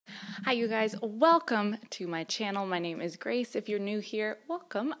Hi you guys, welcome to my channel. My name is Grace. If you're new here,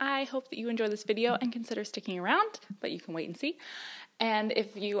 welcome. I hope that you enjoy this video and consider sticking around, but you can wait and see. And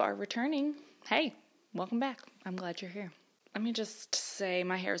if you are returning, hey, welcome back. I'm glad you're here. Let me just say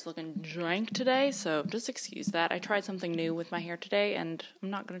my hair is looking jank today, so just excuse that. I tried something new with my hair today and I'm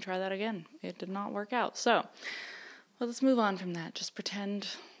not going to try that again. It did not work out. So, well, let's move on from that. Just pretend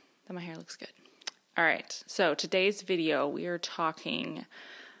that my hair looks good. All right, so today's video, we are talking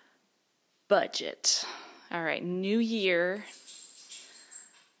budget. All right, new year.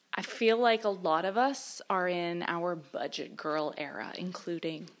 I feel like a lot of us are in our budget girl era,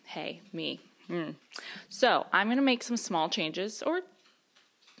 including, hey, me. So I'm going to make some small changes, or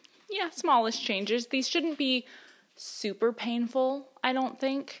smallish changes. These shouldn't be super painful, I don't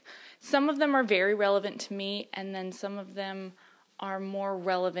think. Some of them are very relevant to me, and then some of them are more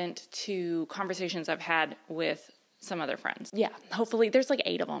relevant to conversations I've had with some other friends. Yeah, hopefully there's like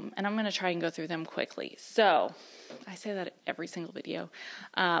 8 of them, and I'm going to try and go through them quickly. So I say that every single video.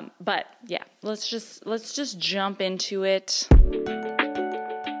 But yeah, let's just jump into it.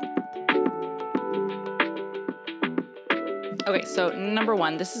 Okay, so number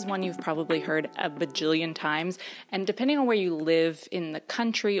 1, this is one you've probably heard a bajillion times, and depending on where you live in the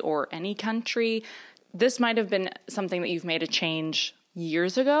country or any country, this might have been something that you've made a change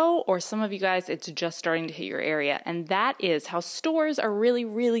years ago, or some of you guys, it's just starting to hit your area, and that is how stores are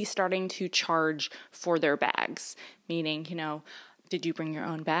really starting to charge for their bags. Meaning, did you bring your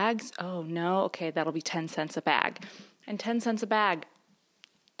own bags? Oh, no? Okay, that'll be 10 cents a bag. And 10 cents a bag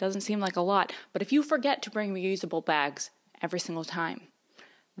doesn't seem like a lot, but if you forget to bring reusable bags every single time,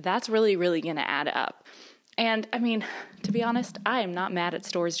 that's really going to add up. And I mean, to be honest, I am not mad at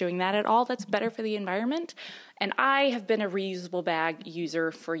stores doing that at all. That's better for the environment. And I have been a reusable bag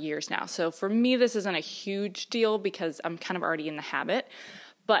user for years now. So for me, this isn't a huge deal because I'm kind of already in the habit.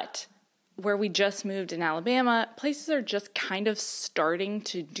 But where we just moved in Alabama, places are just kind of starting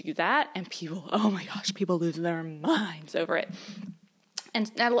to do that. And people, oh my gosh, people lose their minds over it. And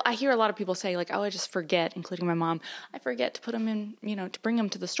I hear a lot of people say, like, oh, I just forget, including my mom, I forget to put them in, to bring them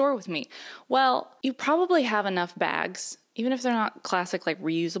to the store with me. Well, you probably have enough bags, even if they're not classic, like,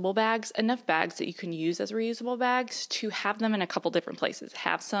 reusable bags, enough bags that you can use as reusable bags to have them in a couple different places.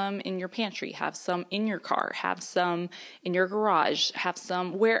 Have some in your pantry, have some in your car, have some in your garage, have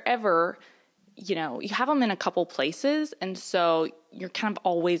some wherever, you have them in a couple places. And so you're kind of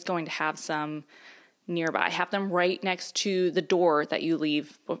always going to have some nearby. Have them right next to the door that you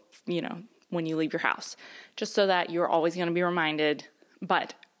leave, when you leave your house, just so that you're always going to be reminded.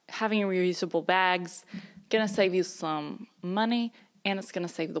 But having reusable bags going to save you some money, and it's going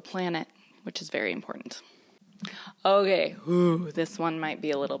to save the planet, which is very important. Okay, this one might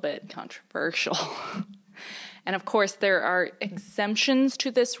be a little bit controversial. And of course, there are exemptions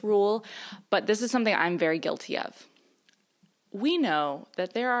to this rule, but this is something I'm very guilty of. We know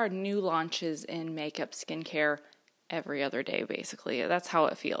that there are new launches in makeup, skincare every other day, basically. That's how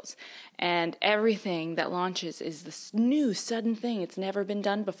it feels. And everything that launches is this new, sudden thing. It's never been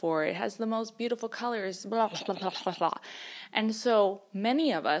done before. It has the most beautiful colors, blah, blah, blah, blah, blah. And so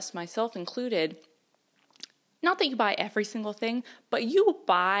many of us, myself included, not that you buy every single thing, but you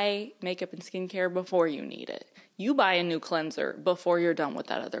buy makeup and skincare before you need it. You buy a new cleanser before you're done with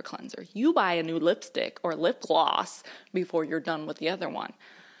that other cleanser. You buy a new lipstick or lip gloss before you're done with the other one.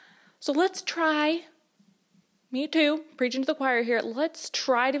 So let's try, me too, preaching to the choir here, let's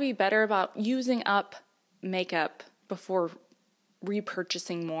try to be better about using up makeup before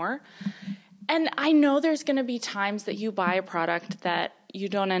repurchasing more. And I know there's going to be times that you buy a product that you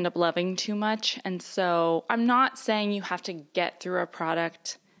don't end up loving too much. And so I'm not saying you have to get through a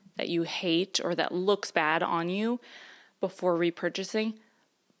product that you hate or that looks bad on you before repurchasing.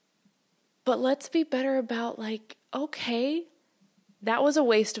 But let's be better about okay, that was a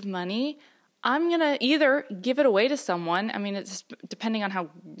waste of money. I'm going to either give it away to someone. I mean, it's depending on how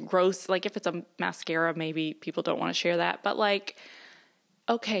gross, if it's a mascara, maybe people don't want to share that. But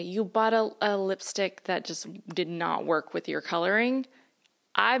okay, you bought a lipstick that just did not work with your coloring.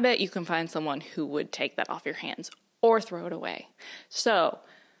 I bet you can find someone who would take that off your hands or throw it away. So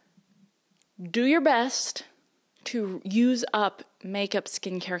do your best to use up makeup,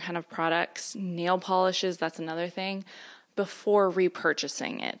 skincare kind of products, nail polishes, that's another thing, before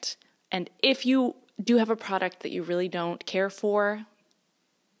repurchasing it. And if you do have a product that you really don't care for,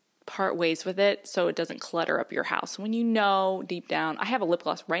 part ways with it so it doesn't clutter up your house. When deep down, I have a lip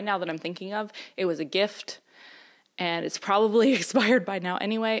gloss right now that I'm thinking of. It was a gift and it's probably expired by now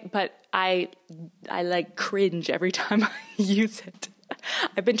anyway, but I cringe every time I use it.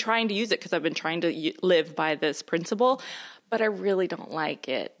 I've been trying to use it because I've been trying to live by this principle, but I really don't like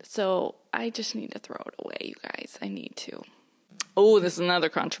it. So I just need to throw it away, you guys. I need to. Oh, this is another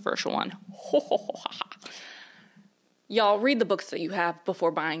controversial one. Y'all, read the books that you have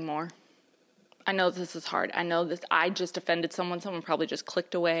before buying more. I know this is hard. I know this. I just offended someone. Someone probably just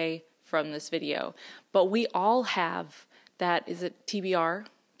clicked away from this video. But we all have that, is it TBR?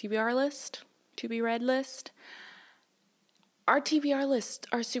 TBR list? To be read list? Our TBR lists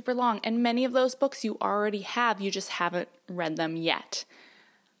are super long, and many of those books you already have. You just haven't read them yet.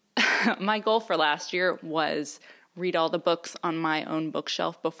 My goal for last year was read all the books on my own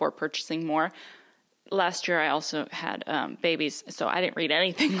bookshelf before purchasing more. Last year I also had babies, so I didn't read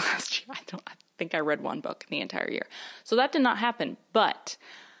anything last year. I think I read one book the entire year. So that did not happen, but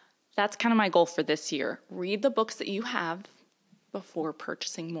that's kind of my goal for this year. Read the books that you have before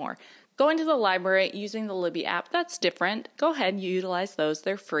purchasing more. Going to the library, using the Libby app, that's different. Go ahead and utilize those.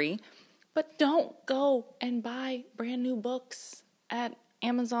 They're free. But don't go and buy brand new books at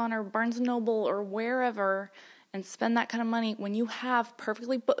Amazon or Barnes & Noble or wherever and spend that kind of money when you have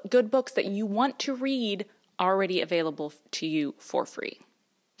perfectly good books that you want to read already available to you for free.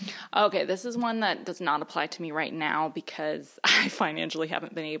 Okay, this is one that does not apply to me right now because I financially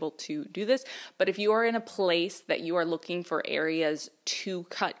haven't been able to do this. But if you are in a place that you are looking for areas to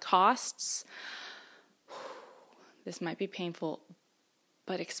cut costs, this might be painful,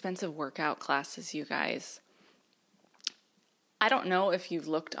 but expensive workout classes, you guys. I don't know if you've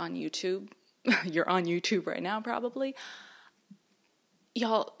looked on YouTube. You're on YouTube right now, probably.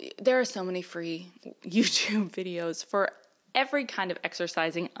 Y'all, there are so many free YouTube videos for every kind of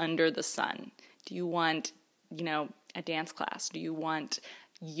exercising under the sun. Do you want, a dance class? Do you want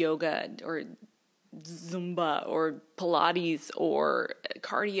yoga or Zumba or Pilates or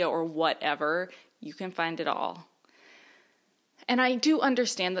cardio or whatever? You can find it all. And I do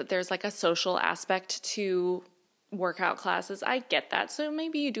understand that there's like a social aspect to workout classes. I get that. So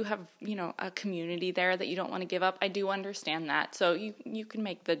maybe you do have, a community there that you don't want to give up. I do understand that. So you can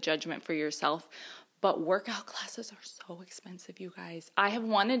make the judgment for yourself. But workout classes are so expensive, you guys. I have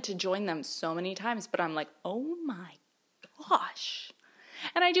wanted to join them so many times, but I'm like, oh my gosh.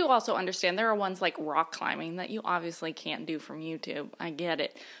 And I do also understand there are ones like rock climbing that you obviously can't do from YouTube. I get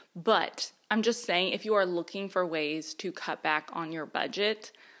it. But I'm just saying, if you are looking for ways to cut back on your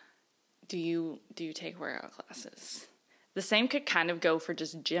budget, do you take workout classes? The same could kind of go for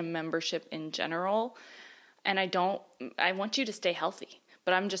just gym membership in general. And I want you to stay healthy.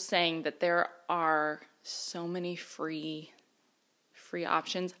 But I'm just saying that there are so many free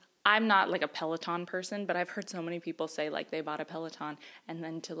options. I'm not like a Peloton person, but I've heard so many people say like they bought a Peloton and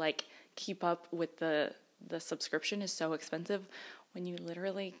then to like keep up with the subscription is so expensive when you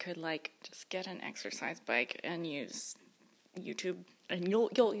literally could like just get an exercise bike and use YouTube and you'll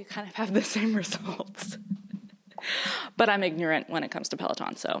kind of have the same results. But I'm ignorant when it comes to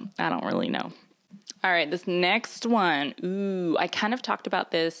Peloton, so I don't really know. All right, this next one. Ooh, I kind of talked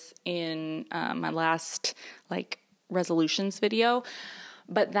about this in my last resolutions video,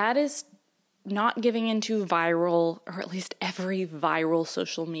 but that is not giving into viral, or at least every viral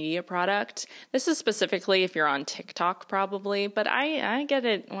social media product. This is specifically if you're on TikTok probably, but I get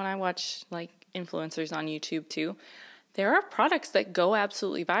it when I watch influencers on YouTube too. There are products that go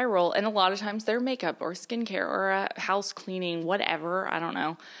absolutely viral, and a lot of times they're makeup or skincare or a house cleaning, whatever, I don't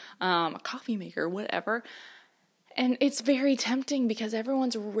know, a coffee maker, whatever. And it's very tempting because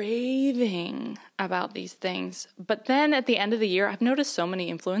everyone's raving about these things. But then at the end of the year, I've noticed so many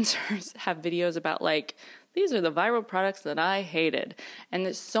influencers have videos about these are the viral products that I hated. And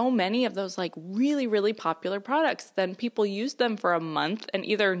there's so many of those really, really popular products. Then people used them for a month and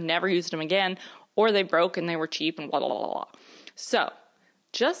either never used them again or they broke and they were cheap and blah, blah, blah, blah. So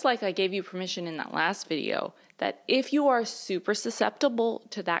just like I gave you permission in that last video, that if you are super susceptible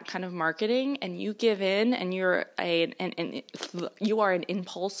to that kind of marketing and you give in and you are an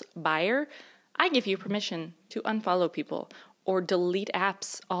impulse buyer, I give you permission to unfollow people or delete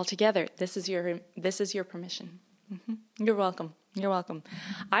apps altogether. This is your permission. Mm-hmm. You're welcome. You're welcome.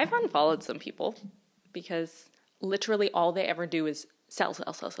 I've unfollowed some people because literally all they ever do is sell.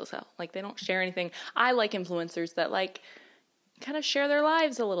 They don't share anything. I like influencers that kind of share their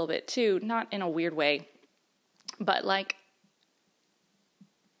lives a little bit too, not in a weird way, but I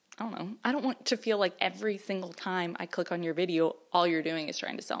don't know. I don't want to feel like every single time I click on your video, all you're doing is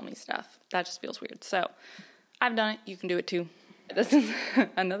trying to sell me stuff. That just feels weird. So I've done it. You can do it too. This is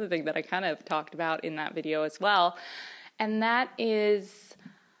another thing that I kind of talked about in that video as well. And that is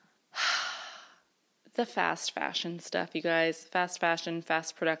the fast fashion stuff, you guys. Fast fashion,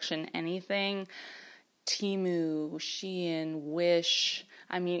 fast production, anything. Temu, Shein, Wish.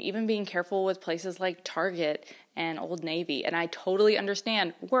 I mean, even being careful with places like Target and Old Navy. And I totally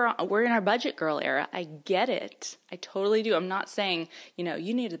understand. We're in our budget girl era. I get it. I totally do. I'm not saying, you know,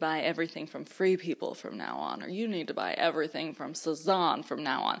 you need to buy everything from Free People from now on, or you need to buy everything from Cezanne from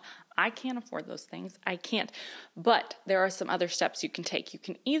now on. I can't afford those things. I can't. But there are some other steps you can take. You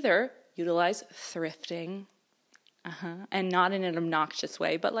can either utilize thrifting, and not in an obnoxious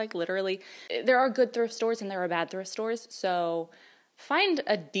way, but like literally, there are good thrift stores and there are bad thrift stores. So find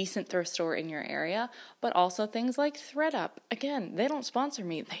a decent thrift store in your area, but also things like ThredUp. Again, they don't sponsor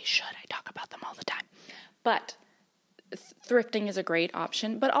me. They should. I talk about them all the time. But thrifting is a great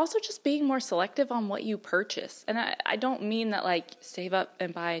option, but also just being more selective on what you purchase. And I don't mean that like save up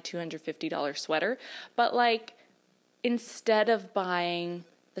and buy a $250 sweater, but like instead of buying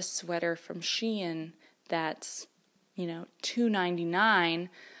the sweater from Shein that's, you know, $2.99,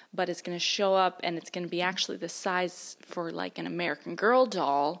 but it's going to show up and it's going to be actually the size for like an American Girl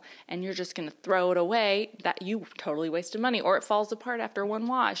doll, and you're just going to throw it away, that you totally wasted money, or it falls apart after one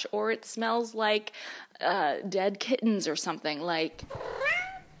wash, or it smells like dead kittens or something. Like,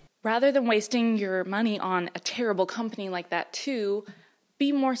 rather than wasting your money on a terrible company like that too,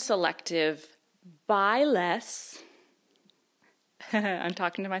 be more selective, buy less. I'm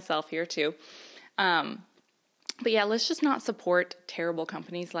talking to myself here too. But yeah, let's just not support terrible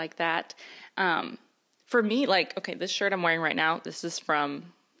companies like that. For me, like, okay, this shirt I'm wearing right now, this is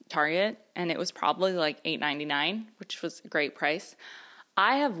from Target, and it was probably like $8.99, which was a great price.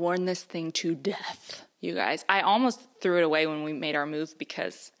 I have worn this thing to death, you guys. I almost threw it away when we made our move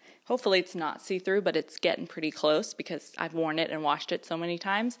because hopefully it's not see-through, but it's getting pretty close because I've worn it and washed it so many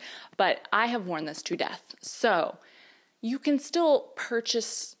times. But I have worn this to death. So you can still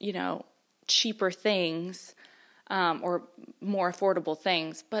purchase, you know, cheaper things, or more affordable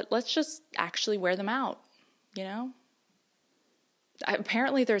things, but let's just actually wear them out, you know?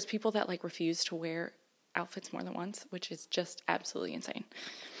 Apparently there's people that like refuse to wear outfits more than once, which is just absolutely insane.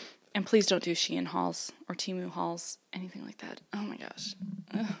 And please don't do Shein hauls or Temu hauls, anything like that. Oh my gosh.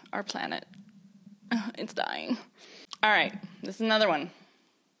 Ugh, our planet. Ugh, it's dying. All right, this is another one.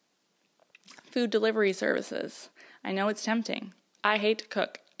 Food delivery services. I know it's tempting. I hate to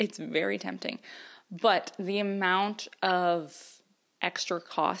cook. It's very tempting. But the amount of extra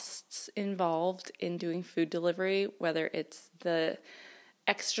costs involved in doing food delivery, whether it's the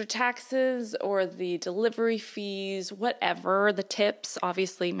extra taxes or the delivery fees, whatever, the tips,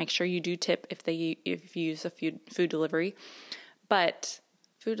 obviously make sure you do tip if you use a food delivery. But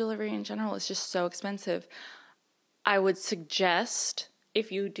food delivery in general is just so expensive. I would suggest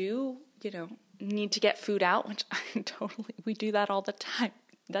if you do, you know, need to get food out, which we do that all the time.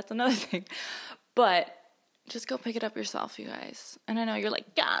 That's another thing. But just go pick it up yourself, you guys. And I know you're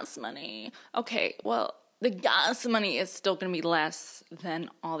like, gas money. Okay, well, the gas money is still going to be less than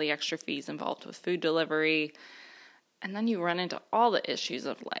all the extra fees involved with food delivery. And then you run into all the issues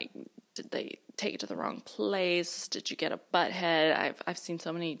of like, did they take it to the wrong place? Did you get a butt head? I've seen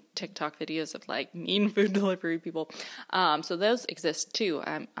so many TikTok videos of like mean food delivery people. So those exist too.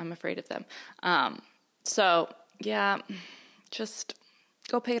 I'm afraid of them. So yeah, just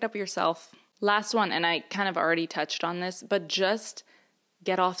go pick it up yourself. Last one, and I kind of already touched on this, but just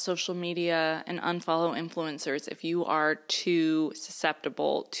get off social media and unfollow influencers if you are too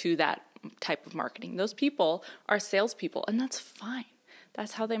susceptible to that type of marketing. Those people are salespeople, and that's fine.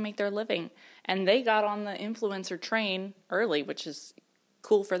 That's how they make their living. And they got on the influencer train early, which is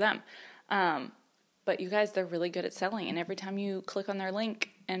cool for them. But you guys, they're really good at selling. And every time you click on their link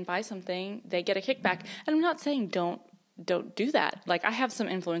and buy something, they get a kickback. And I'm not saying don't do that. Like, I have some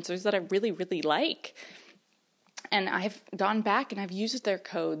influencers that I really, really like. And I've gone back and I've used their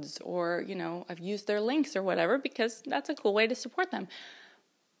codes, or, you know, I've used their links or whatever, because that's a cool way to support them.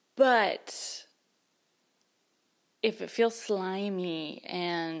 But if it feels slimy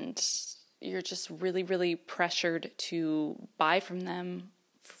and you're just really, really pressured to buy from them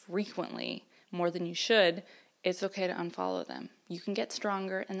frequently, more than you should, it's okay to unfollow them. You can get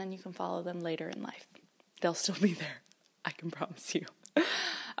stronger, and then you can follow them later in life. They'll still be there. I can promise you.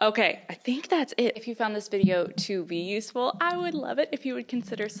 Okay, I think that's it. If you found this video to be useful, I would love it if you would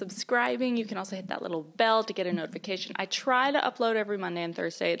consider subscribing. You can also hit that little bell to get a notification. I try to upload every Monday and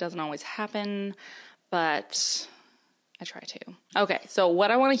Thursday. It doesn't always happen, but I try to. Okay, so what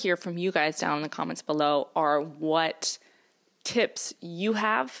I want to hear from you guys down in the comments below are what tips you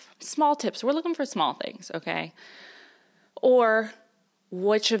have. Small tips. We're looking for small things, okay? Or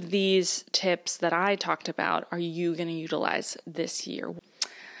which of these tips that I talked about are you going to utilize this year?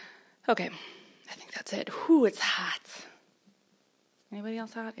 Okay, I think that's it. Whew, it's hot. Anybody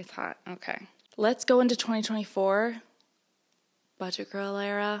else hot? It's hot. Okay. Let's go into 2024. Budget Girl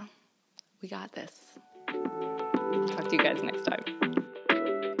era. We got this. Talk to you guys next time.